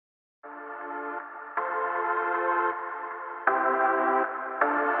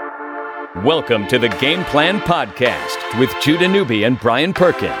Welcome to the Game Plan Podcast with Judah Newby and Brian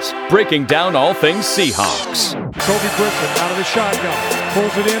Perkins, breaking down all things Seahawks. Kobe Griffin out of the shotgun,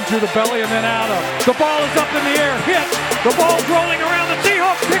 pulls it in through the belly and then out of. The ball is up in the air, hit. The ball's rolling around. The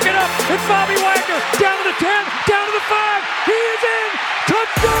Seahawks pick it up. It's Bobby Wagner down to the 10, down to the 5. He is in.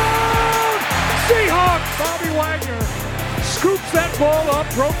 Touchdown! Seahawks! Bobby Wagner scoops that ball up,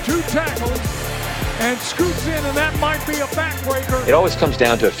 broke 2 tackles, and scoots in, and that might be a backbreaker. It always comes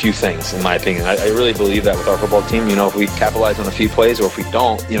down to a few things, in my opinion. I really believe that with our football team. You know, if we capitalize on a few plays or if we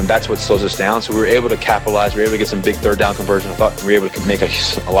don't, that's what slows us down. So we were able to capitalize. We were able to get some big third down conversions. I thought we were able to make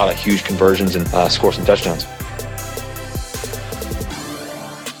a lot of huge conversions and score some touchdowns.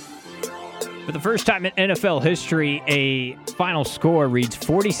 For the first time in NFL history, a final score reads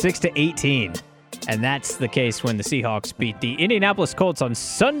 46-18. And that's the case when the Seahawks beat the Indianapolis Colts on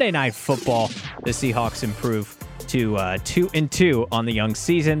Sunday Night Football. The Seahawks improve to 2-2 on the young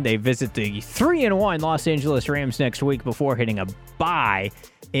season. They visit the 3-1 Los Angeles Rams next week before hitting a bye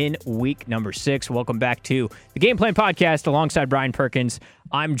in week number 6. Welcome back to the Game Plan Podcast alongside Brian Perkins.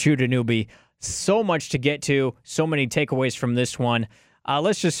 I'm Judah Newby. So much to get to, so many takeaways from this one.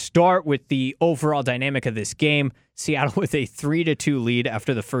 Let's just start with the overall dynamic of this game. Seattle with a 3-2 lead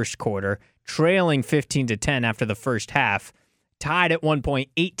after the first quarter, trailing 15-10 after the first half, tied at one point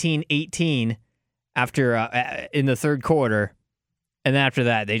 18-18 after in the third quarter, and then after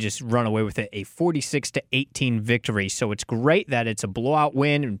that they just run away with it, a 46-18 victory. So it's great that it's a blowout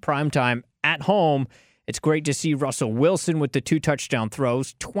win in primetime at home. It's great to see Russell Wilson with the 2 touchdown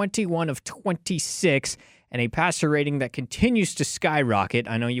throws, 21 of 26, and a passer rating that continues to skyrocket.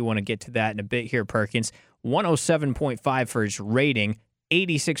 I know you want to get to that in a bit here, Perkins. 107.5 for his rating,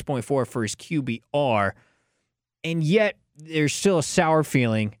 86.4 for his QBR, and yet there's still a sour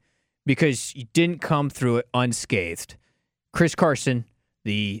feeling because you didn't come through it unscathed. Chris Carson,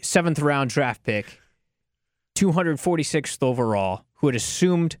 the 7th-round draft pick, 246th overall, who had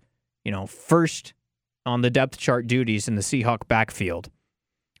assumed, first on the depth chart duties in the Seahawk backfield,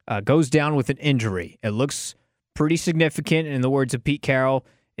 goes down with an injury. It looks pretty significant. In the words of Pete Carroll,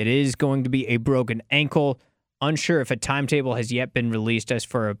 it is going to be a broken ankle. Unsure if a timetable has yet been released as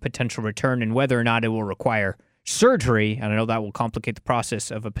for a potential return and whether or not it will require surgery. And I know that will complicate the process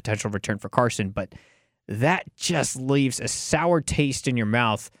of a potential return for Carson, but that just leaves a sour taste in your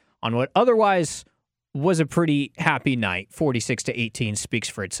mouth on what otherwise was a pretty happy night. 46-18 speaks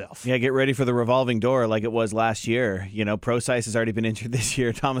for itself. Yeah, get ready for the revolving door like it was last year. Prosise has already been injured this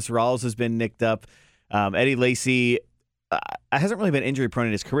year. Thomas Rawls has been nicked up. Eddie Lacy hasn't really been injury prone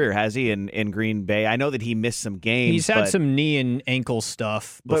in his career, has he, in Green Bay? I know that he missed some games. He's had some knee and ankle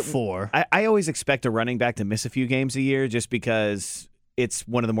stuff before. I always expect a running back to miss a few games a year just because it's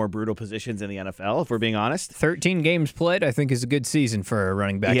one of the more brutal positions in the NFL, if we're being honest. 13 games played, I think, is a good season for a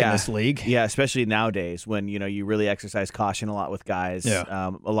running back in this league. Yeah, especially nowadays when, you really exercise caution a lot with guys,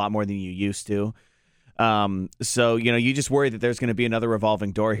 a lot more than you used to. So, you just worry that there's going to be another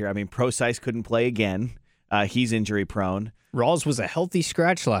revolving door here. I mean, Prosise couldn't play again. He's injury prone. Rawls was a healthy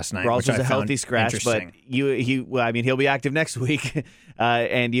scratch last night. Rawls was a healthy scratch, but he'll be active next week,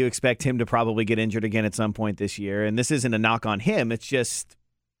 and you expect him to probably get injured again at some point this year. And this isn't a knock on him. It's just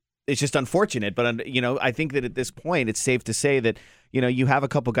unfortunate. But I think that at this point, it's safe to say that you have a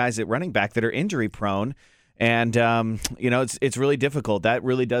couple guys at running back that are injury prone, and it's really difficult. That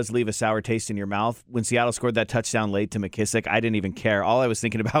really does leave a sour taste in your mouth. When Seattle scored that touchdown late to McKissick, I didn't even care. All I was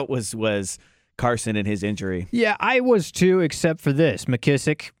thinking about was Carson and his injury. Yeah, I was too, except for this.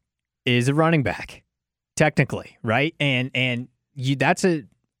 McKissick is a running back, technically, right? And you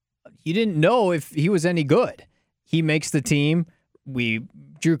didn't know if he was any good. He makes the team. We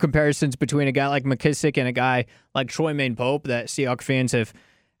drew comparisons between a guy like McKissick and a guy like Troymaine Pope that Seahawks fans have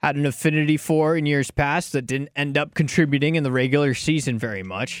had an affinity for in years past that didn't end up contributing in the regular season very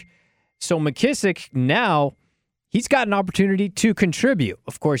much. So McKissick now, he's got an opportunity to contribute.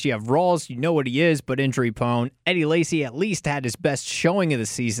 Of course, you have Rawls, you know what he is, but injury prone. Eddie Lacy at least had his best showing of the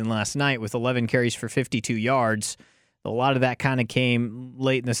season last night with 11 carries for 52 yards. A lot of that kind of came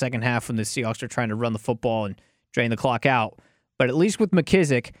late in the second half when the Seahawks are trying to run the football and drain the clock out. But at least with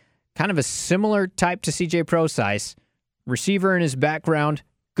McKissick, kind of a similar type to CJ Prosise, receiver in his background,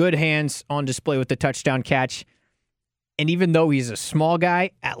 good hands on display with the touchdown catch. And even though he's a small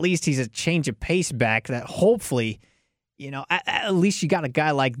guy, at least he's a change of pace back that hopefully, at least you got a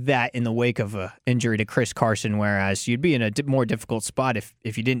guy like that in the wake of an injury to Chris Carson, whereas you'd be in a more difficult spot if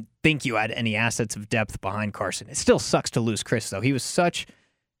you didn't think you had any assets of depth behind Carson. It still sucks to lose Chris, though. He was such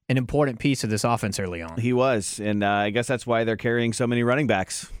an important piece of this offense early on. He was, and I guess that's why they're carrying so many running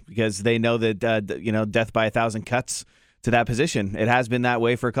backs, because they know that, death by 1,000 cuts. to that position. It has been that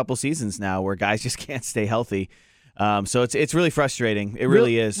way for a couple seasons now, where guys just can't stay healthy. So it's really frustrating. It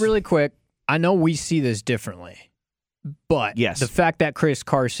really is. Really quick, I know we see this differently, but yes, the fact that Chris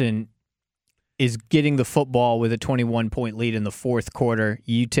Carson is getting the football with a 21-point lead in the fourth quarter,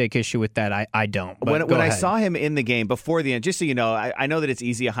 you take issue with that. I don't. But when I saw him in the game before the end, just so you know, I know that it's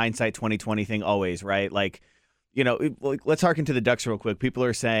easy a hindsight 2020 thing always, right? Like, you know, let's harken to the Ducks real quick. People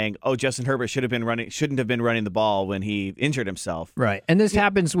are saying, "Oh, Justin Herbert shouldn't have been running the ball when he injured himself." Right, and this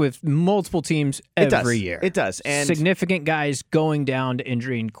happens with multiple teams every year. It does, and significant guys going down to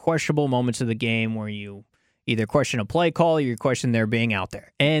injury in questionable moments of the game where you either question a play call or you question their being out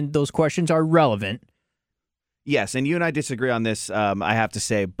there, and those questions are relevant. Yes, and you and I disagree on this. I have to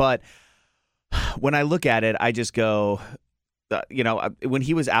say, but when I look at it, I just go. When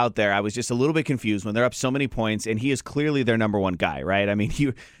he was out there, I was just a little bit confused when they're up so many points, and he is clearly their number one guy, right? I mean,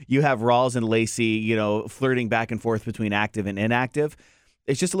 you have Rawls and Lacey, flirting back and forth between active and inactive.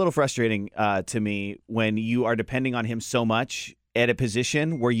 It's just a little frustrating to me when you are depending on him so much at a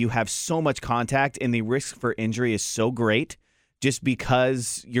position where you have so much contact and the risk for injury is so great just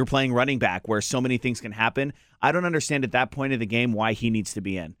because you're playing running back where so many things can happen. I don't understand at that point of the game why he needs to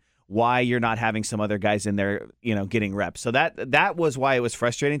be in. Why you're not having some other guys in there, getting reps. So that was why it was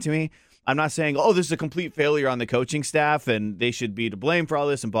frustrating to me. I'm not saying, oh, this is a complete failure on the coaching staff and they should be to blame for all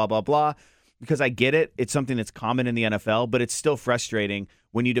this and blah, blah, blah, because I get it. It's something that's common in the NFL, but it's still frustrating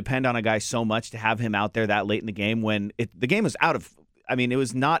when you depend on a guy so much to have him out there that late in the game when the game was it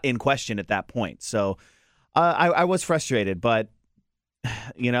was not in question at that point. So I was frustrated, but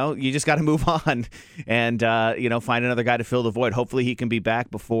you just got to move on and, find another guy to fill the void. Hopefully he can be back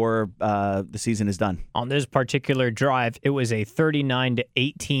before the season is done. On this particular drive, it was a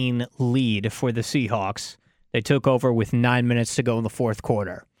 39-18 lead for the Seahawks. They took over with 9 minutes to go in the fourth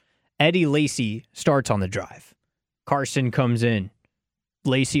quarter. Eddie Lacy starts on the drive. Carson comes in.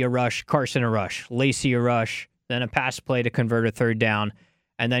 Lacy a rush, Carson a rush. Lacy a rush, then a pass play to convert a third down.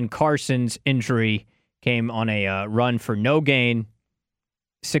 And then Carson's injury came on a run for no gain.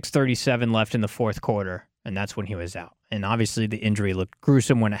 6:37 left in the fourth quarter, and that's when he was out. And obviously the injury looked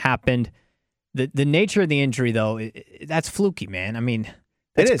gruesome when it happened. The nature of the injury, though, that's fluky, man. I mean,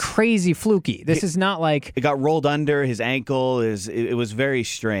 that's crazy fluky. This is not like... It got rolled under, his ankle. It was very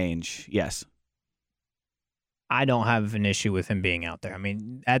strange, yes. I don't have an issue with him being out there. I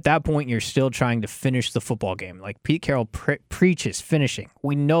mean, at that point, you're still trying to finish the football game. Like Pete Carroll preaches finishing.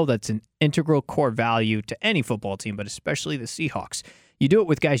 We know that's an integral core value to any football team, but especially the Seahawks. You do it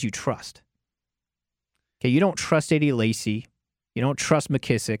with guys you trust. Okay, you don't trust Eddie Lacy. You don't trust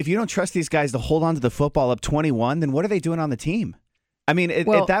McKissick. If you don't trust these guys to hold on to the football up 21, then what are they doing on the team? I mean,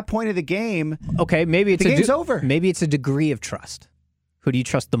 at that point of the game, okay, maybe it's the game's over. Maybe it's a degree of trust. Who do you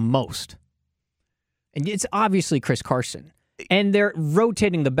trust the most? And it's obviously Chris Carson. And they're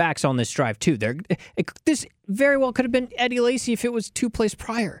rotating the backs on this drive, too. This very well could have been Eddie Lacy if it was 2 plays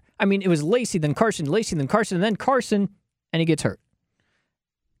prior. I mean, it was Lacy, then Carson, Lacy, then Carson, and then Carson, and he gets hurt.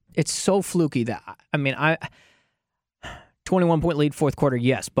 It's so fluky that, 21-point lead, fourth quarter,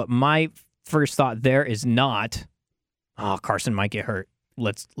 yes. But my first thought there is not, Carson might get hurt.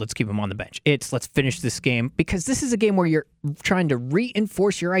 Let's keep him on the bench. It's let's finish this game because this is a game where you're trying to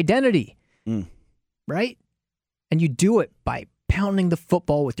reinforce your identity, right? And you do it by pounding the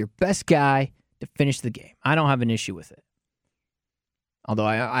football with your best guy to finish the game. I don't have an issue with it. Although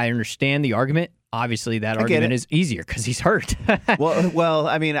I understand the argument. Obviously, that argument is easier because he's hurt. well,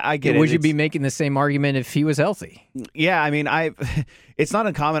 I mean, I get it. Would you be making the same argument if he was healthy? Yeah, I mean, it's not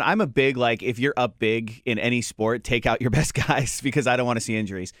uncommon. I'm a big, if you're up big in any sport, take out your best guys because I don't want to see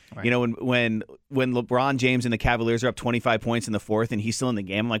injuries. Right. When LeBron James and the Cavaliers are up 25 points in the fourth and he's still in the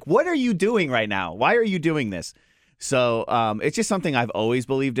game, I'm like, what are you doing right now? Why are you doing this? So it's just something I've always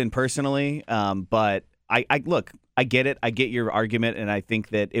believed in personally. But I get it. I get your argument, and I think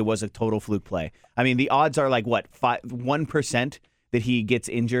that it was a total fluke play. I mean, the odds are 1% that he gets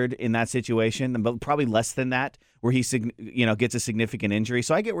injured in that situation, but probably less than that, where he gets a significant injury.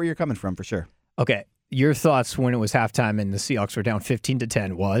 So I get where you're coming from for sure. Okay, your thoughts when it was halftime and the Seahawks were down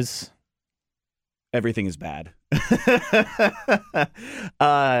 15-10 was? Everything is bad.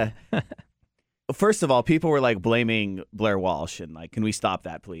 First of all, people were blaming Blair Walsh and can we stop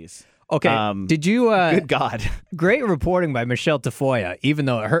that, please? Okay, did you... good God. Great reporting by Michelle Tafoya, even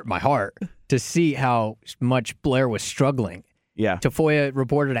though it hurt my heart to see how much Blair was struggling. Yeah. Tafoya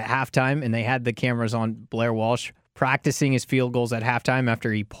reported at halftime, and they had the cameras on Blair Walsh practicing his field goals at halftime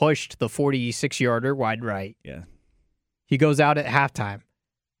after he pushed the 46-yarder wide right. Yeah. He goes out at halftime,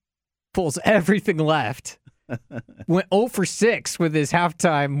 pulls everything left, went 0 for 6 with his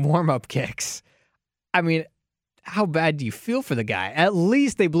halftime warm-up kicks. I mean, how bad do you feel for the guy? At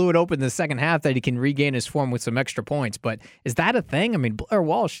least they blew it open in the second half that he can regain his form with some extra points. But is that a thing? I mean, Blair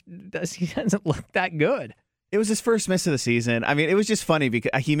Walsh, he doesn't look that good. It was his first miss of the season. I mean, it was just funny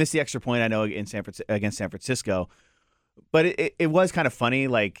because he missed the extra point, I know, against San Francisco. But it was kind of funny.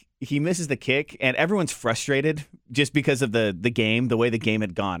 Like, he misses the kick, and everyone's frustrated just because of the game, the way the game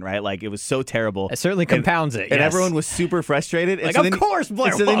had gone, right? Like, it was so terrible. It certainly compounds it, yes. And everyone was super frustrated. Like, of course,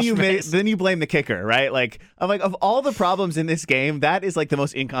 Blair Walsh. Then you blame the kicker, right? Like, I'm like, of all the problems in this game, that is, like, the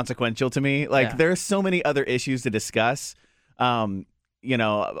most inconsequential to me. Like, there are so many other issues to discuss. You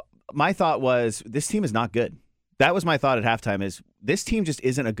know, my thought was, this team is not good. That was my thought at halftime, is this team just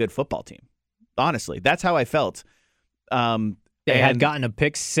isn't a good football team. Honestly, that's how I felt. They had gotten a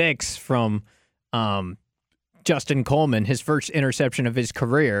pick 6 from Justin Coleman, his first interception of his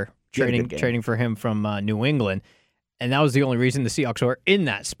career, trading for him from New England. And that was the only reason the Seahawks were in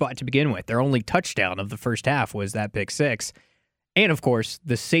that spot to begin with. Their only touchdown of the first half was that pick 6. And, of course,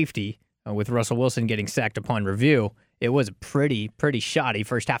 the safety with Russell Wilson getting sacked upon review. It was a pretty shoddy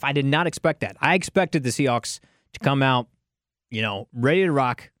first half. I did not expect that. I expected the Seahawks to come out, ready to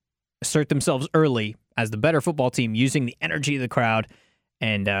rock, assert themselves early as the better football team, using the energy of the crowd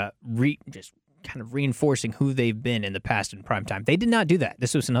and just kind of reinforcing who they've been in the past in primetime. They did not do that.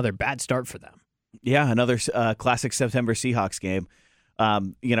 This was another bad start for them. Yeah, another classic September Seahawks game.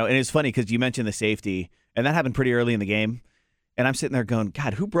 And it's funny because you mentioned the safety, and that happened pretty early in the game. And I'm sitting there going,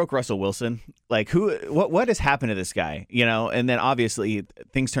 God, who broke Russell Wilson? Like, what has happened to this guy? And then obviously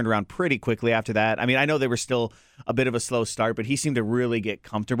things turned around pretty quickly after that. I mean, I know they were still a bit of a slow start, but he seemed to really get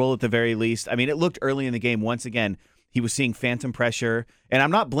comfortable at the very least. I mean, it looked early in the game, once again, he was seeing phantom pressure. And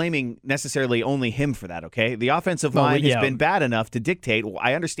I'm not blaming necessarily only him for that, okay? The offensive line has been bad enough to dictate.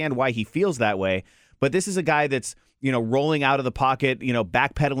 I understand why he feels that way, but this is a guy that's, rolling out of the pocket,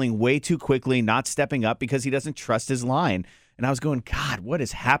 backpedaling way too quickly, not stepping up because he doesn't trust his line. And I was going, God, what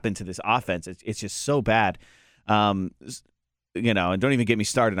has happened to this offense? It's just so bad. And don't even get me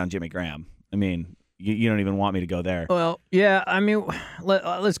started on Jimmy Graham. I mean, you don't even want me to go there. Well, yeah, I mean,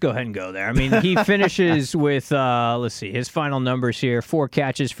 let's go ahead and go there. I mean, he finishes with, let's see, his final numbers here, 4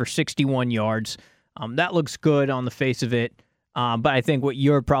 catches for 61 yards. That looks good on the face of it. But I think what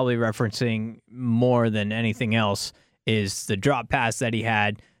you're probably referencing more than anything else is the drop pass that he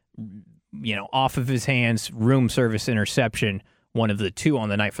had, off of his hands, room service interception, one of the 2 on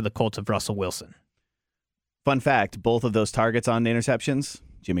the night for the Colts of Russell Wilson. Fun fact, both of those targets on interceptions,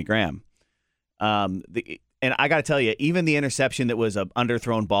 Jimmy Graham. And I got to tell you, even the interception that was an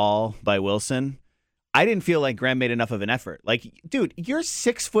underthrown ball by Wilson, I didn't feel like Graham made enough of an effort. Like, dude, you're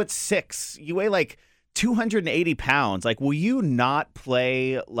 6'6". You weigh like 280 pounds. Like, will you not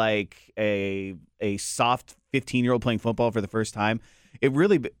play like a soft 15-year-old playing football for the first time?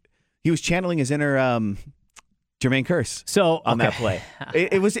 He was channeling his inner Jermaine Kearse on that play.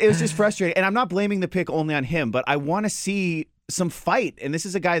 It was just frustrating. And I'm not blaming the pick only on him, but I want to see some fight. And this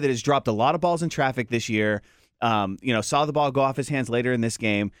is a guy that has dropped a lot of balls in traffic this year. Saw the ball go off his hands later in this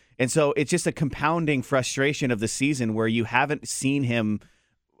game. And so it's just a compounding frustration of the season where you haven't seen him,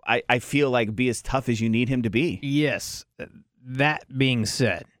 I feel like, be as tough as you need him to be. Yes. That being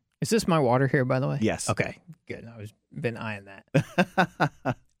said, is this my water here, by the way? Yes. Okay, good. Been eyeing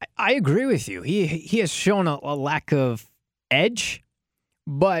that. I agree with you. He has shown a lack of edge,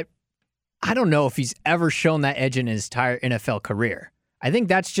 but I don't know if he's ever shown that edge in his entire NFL career. I think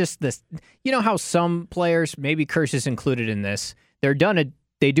that's just this. You know how some players, maybe Kearse is included in this,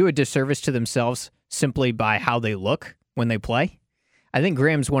 they do a disservice to themselves simply by how they look when they play. I think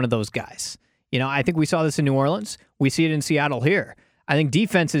Graham's one of those guys. I think we saw this in New Orleans. We see it in Seattle here. I think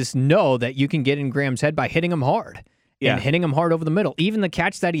defenses know that you can get in Graham's head by hitting him hard. And hitting him hard over the middle. Even the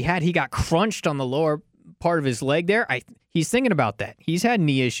catch that he had, he got crunched on the lower part of his leg there. He's thinking about that. He's had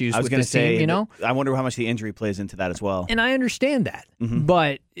knee issues with this team, I wonder how much the injury plays into that as well. And I understand that. Mm-hmm.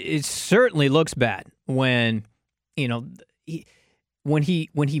 But it certainly looks bad when, when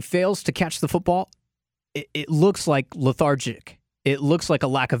he fails to catch the football, it looks like lethargic. It looks like a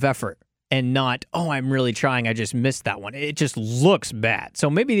lack of effort. And not, I'm really trying, I just missed that one. It just looks bad. So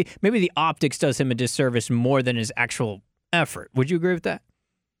maybe the optics does him a disservice more than his actual effort. Would you agree with that?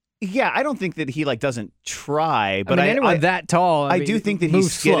 Yeah, I don't think that he doesn't try, but anyone that tall, I do think that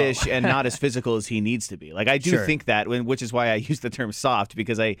he's skittish and not as physical as he needs to be. Like, I do think that, which is why I use the term soft,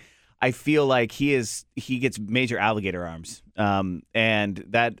 because I feel like he gets major alligator arms, and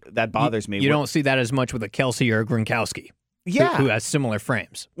that bothers me. You don't see that as much with a Kelsey or a Gronkowski. Yeah, who has similar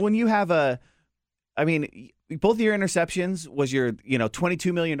frames. When you have a I mean, both of your interceptions was your,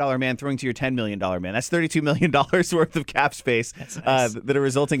 $22 million man throwing to your $10 million man. That's $32 million worth of cap space nice. that are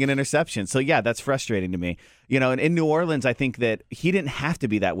resulting in interceptions. So, yeah, that's frustrating to me. And in New Orleans, I think that he didn't have to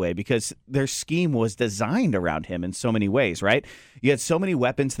be that way because their scheme was designed around him in so many ways, right? You had so many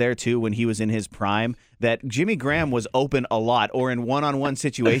weapons there, too, when he was in his prime that Jimmy Graham was open a lot or in one-on-one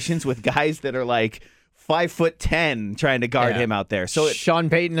situations with guys that are like 5'10" trying to guard him out there. So Sean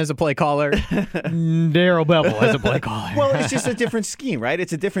Payton as a play caller, Darrell Bevell as a play caller. Well, it's just a different scheme, right?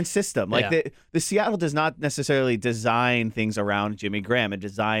 It's a different system. Like the Seattle does not necessarily design things around Jimmy Graham and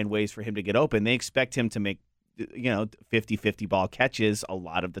design ways for him to get open. They expect him to make 50-50 ball catches a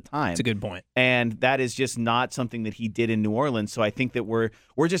lot of the time. That's a good point. And that is just not something that he did in New Orleans. So I think that we're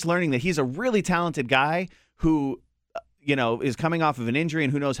just learning that he's a really talented guy who is coming off of an injury,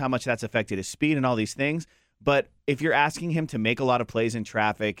 and who knows how much that's affected his speed and all these things. But if you're asking him to make a lot of plays in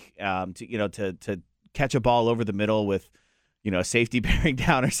traffic, to catch a ball over the middle with, a safety bearing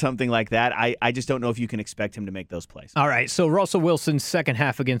down or something like that, I just don't know if you can expect him to make those plays. All right, so Russell Wilson's second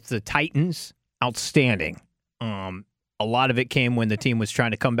half against the Titans, outstanding. A lot of it came when the team was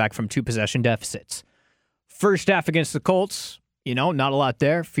trying to come back from 2 possession deficits. First half against the Colts, not a lot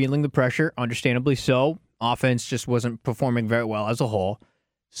there, feeling the pressure, understandably so. Offense just wasn't performing very well as a whole.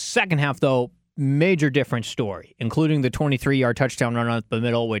 Second half, though, major different story, including the 23-yard touchdown run up the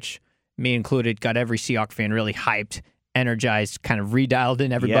middle, which me included got every Seahawks fan really hyped, energized, kind of redialed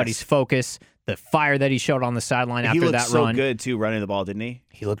in everybody's focus. The fire that he showed on the sideline after that run. He looked so good, too, running the ball, didn't he?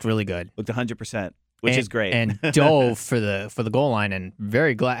 He looked really good. Looked 100%, which is great. And dove for the goal line, and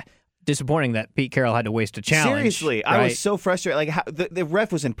very glad. Disappointing that Pete Carroll had to waste a challenge. Seriously, right? I was so frustrated. Like the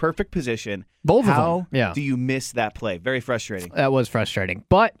ref was in perfect position. Both of them. How do you miss that play? Very frustrating. That was frustrating.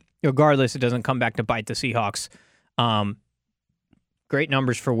 But regardless, it doesn't come back to bite the Seahawks. Great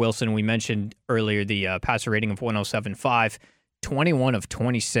numbers for Wilson. We mentioned earlier the passer rating of 107.5, 21 of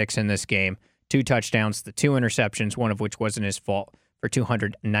 26 in this game, 2 touchdowns, the 2 interceptions, one of which wasn't his fault, for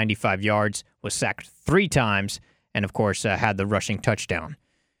 295 yards, was sacked 3 times, and of course had the rushing touchdown.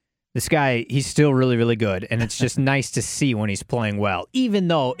 This guy, he's still really, really good, and it's just nice to see when he's playing well, even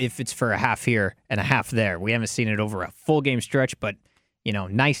though if it's for a half here and a half there. We haven't seen it over a full game stretch, but,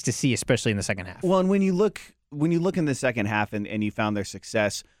 nice to see, especially in the second half. Well, and when you look in the second half and you found their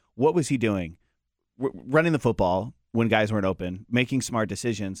success, what was he doing? Running the football when guys weren't open, making smart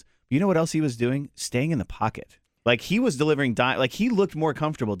decisions. You know what else he was doing? Staying in the pocket. Like, he was delivering, like, he looked more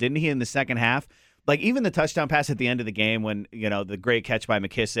comfortable, didn't he, in the second half? Like, even the touchdown pass at the end of the game when, the great catch by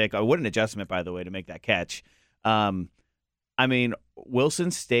McKissick. What an adjustment, by the way, to make that catch.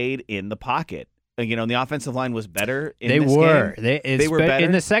 Wilson stayed in the pocket. And the offensive line was better in this game. They were better.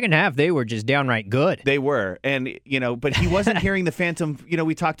 In the second half, they were just downright good. They were. And, but he wasn't hearing the phantom,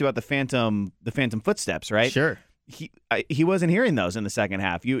 we talked about the phantom footsteps, right? Sure. He wasn't hearing those in the second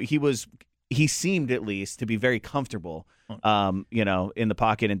half. He seemed, at least, to be very comfortable, in the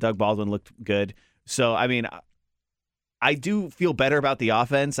pocket, and Doug Baldwin looked good. So, I do feel better about the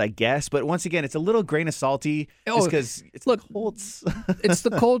offense, I guess. But once again, it's a little grain of salty just because it's the Colts. It's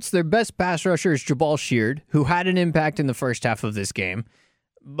the Colts. Their best pass rusher is Jabal Sheard, who had an impact in the first half of this game.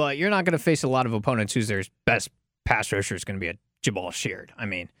 But you're not going to face a lot of opponents whose their best pass rusher is going to be a Jabal Sheard.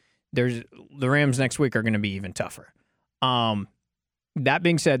 The Rams next week are going to be even tougher. That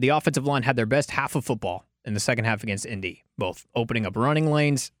being said, the offensive line had their best half of football in the second half against Indy, both opening up running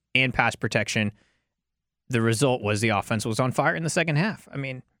lanes and pass protection. The result was the offense was on fire in the second half.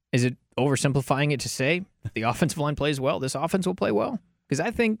 Is it oversimplifying it to say if the offensive line plays well, this offense will play well? Because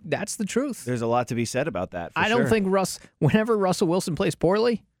I think that's the truth. There's a lot to be said about that. I don't think whenever Russell Wilson plays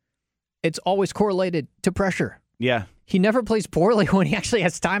poorly, it's always correlated to pressure. Yeah. He never plays poorly when he actually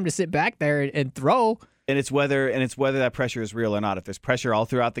has time to sit back there and throw. And it's whether that pressure is real or not. If there's pressure all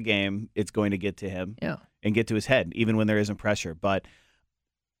throughout the game, it's going to get to him and get to his head, even when there isn't pressure. But,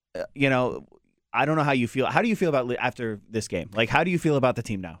 I don't know how you feel. How do you feel about after this game? Like, how do you feel about the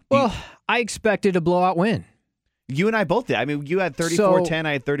team now? Well, I expected a blowout win. You and I both did. You had 34-10.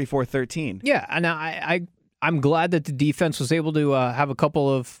 I had 34-13. Yeah, and I'm glad that the defense was able to have a couple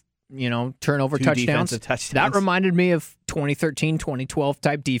of turnover touchdowns. That reminded me of 2013, 2012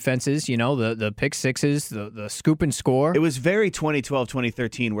 type defenses. The pick sixes, the scoop and score. It was very 2012,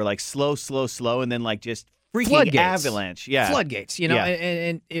 2013. Where like slow, and then like just freaking floodgates. Avalanche. Yeah, floodgates.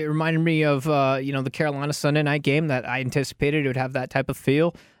 And it reminded me of the Carolina Sunday night game that I anticipated it would have that type of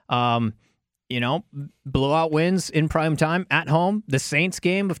feel. Blowout wins in prime time at home. The Saints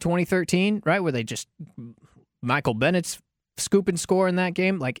game of 2013, right, where they just Michael Bennett's scoop and score in that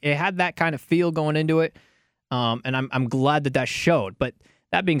game. Like, it had that kind of feel going into it, and I'm glad that showed. But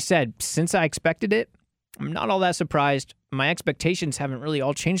that being said, since I expected it, I'm not all that surprised. My expectations haven't really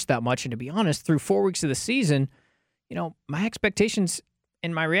all changed that much. And to be honest, through 4 weeks of the season, my expectations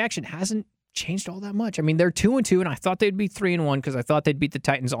and my reaction hasn't changed all that much. I mean, they're 2-2, and I thought they'd be 3-1 because I thought they'd beat the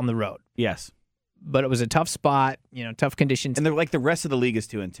Titans on the road. Yes. But it was a tough spot, tough conditions. And they're like the rest of the league is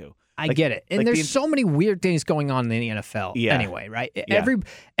 2-2. I get it. And there's so many weird things going on in the NFL anyway, right? Yeah.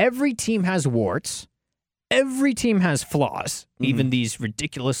 Every team has warts. Every team has flaws, even these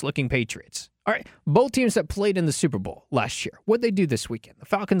ridiculous-looking Patriots. All right, both teams that played in the Super Bowl last year, what'd they do this weekend? The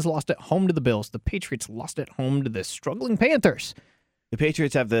Falcons lost at home to the Bills. The Patriots lost at home to the struggling Panthers. The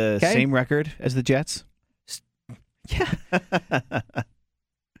Patriots have the same record as the Jets? Yeah.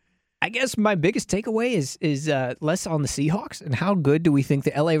 I guess my biggest takeaway is less on the Seahawks and how good do we think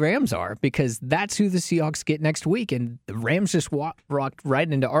the LA Rams are, because that's who the Seahawks get next week. And the Rams just rocked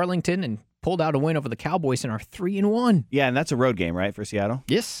right into Arlington and pulled out a win over the Cowboys and are 3-1. Yeah, and that's a road game, right, for Seattle?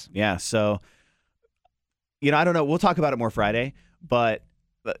 Yes. Yeah, so, I don't know. We'll talk about it more Friday, but,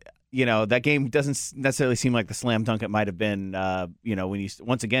 that game doesn't necessarily seem like the slam dunk it might have been, when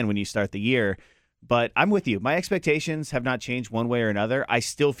you start the year. But I'm with you. My expectations have not changed one way or another. I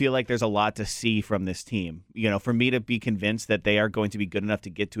still feel like there's a lot to see from this team. For me to be convinced that they are going to be good enough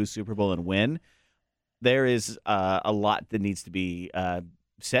to get to a Super Bowl and win, there is a lot that needs to be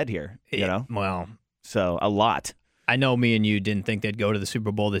said here, Well, so a lot. I know me and you didn't think they'd go to the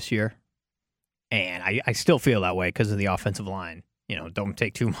Super Bowl this year, and I still feel that way because of the offensive line. Don't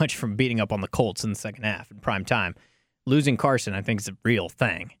take too much from beating up on the Colts in the second half in prime time. Losing Carson, I think, is a real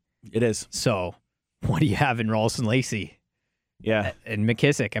thing. It is. So what do you have in Rawls and Lacey? Yeah. And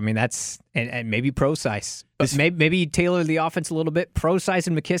McKissick. I mean, that's and maybe Procise. But maybe tailor the offense a little bit. Procise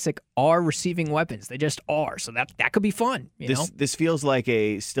and McKissick are receiving weapons. They just are. So that could be fun. This feels like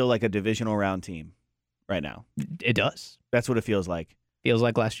still like a divisional round team right now. It does. That's what it feels like. Feels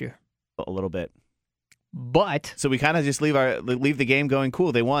like last year. A little bit. But so we kind of just leave the game going,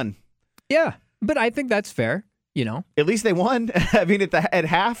 cool, they won. Yeah. But I think that's fair, At least they won. I mean, at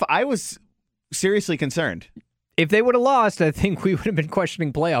half, I was seriously concerned. If they would have lost, I think we would have been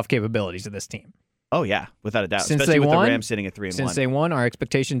questioning playoff capabilities of this team. Oh, yeah, without a doubt. Since especially they with won, the Rams sitting at 3-1. Since they won, our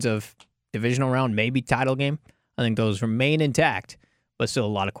expectations of divisional round, maybe title game, I think those remain intact, but still a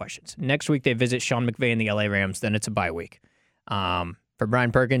lot of questions. Next week, they visit Sean McVay and the LA Rams. Then it's a bye week. For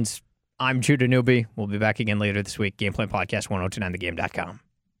Brian Perkins, I'm Judah Newby. We'll be back again later this week. Game Plan Podcast, 1029thegame.com.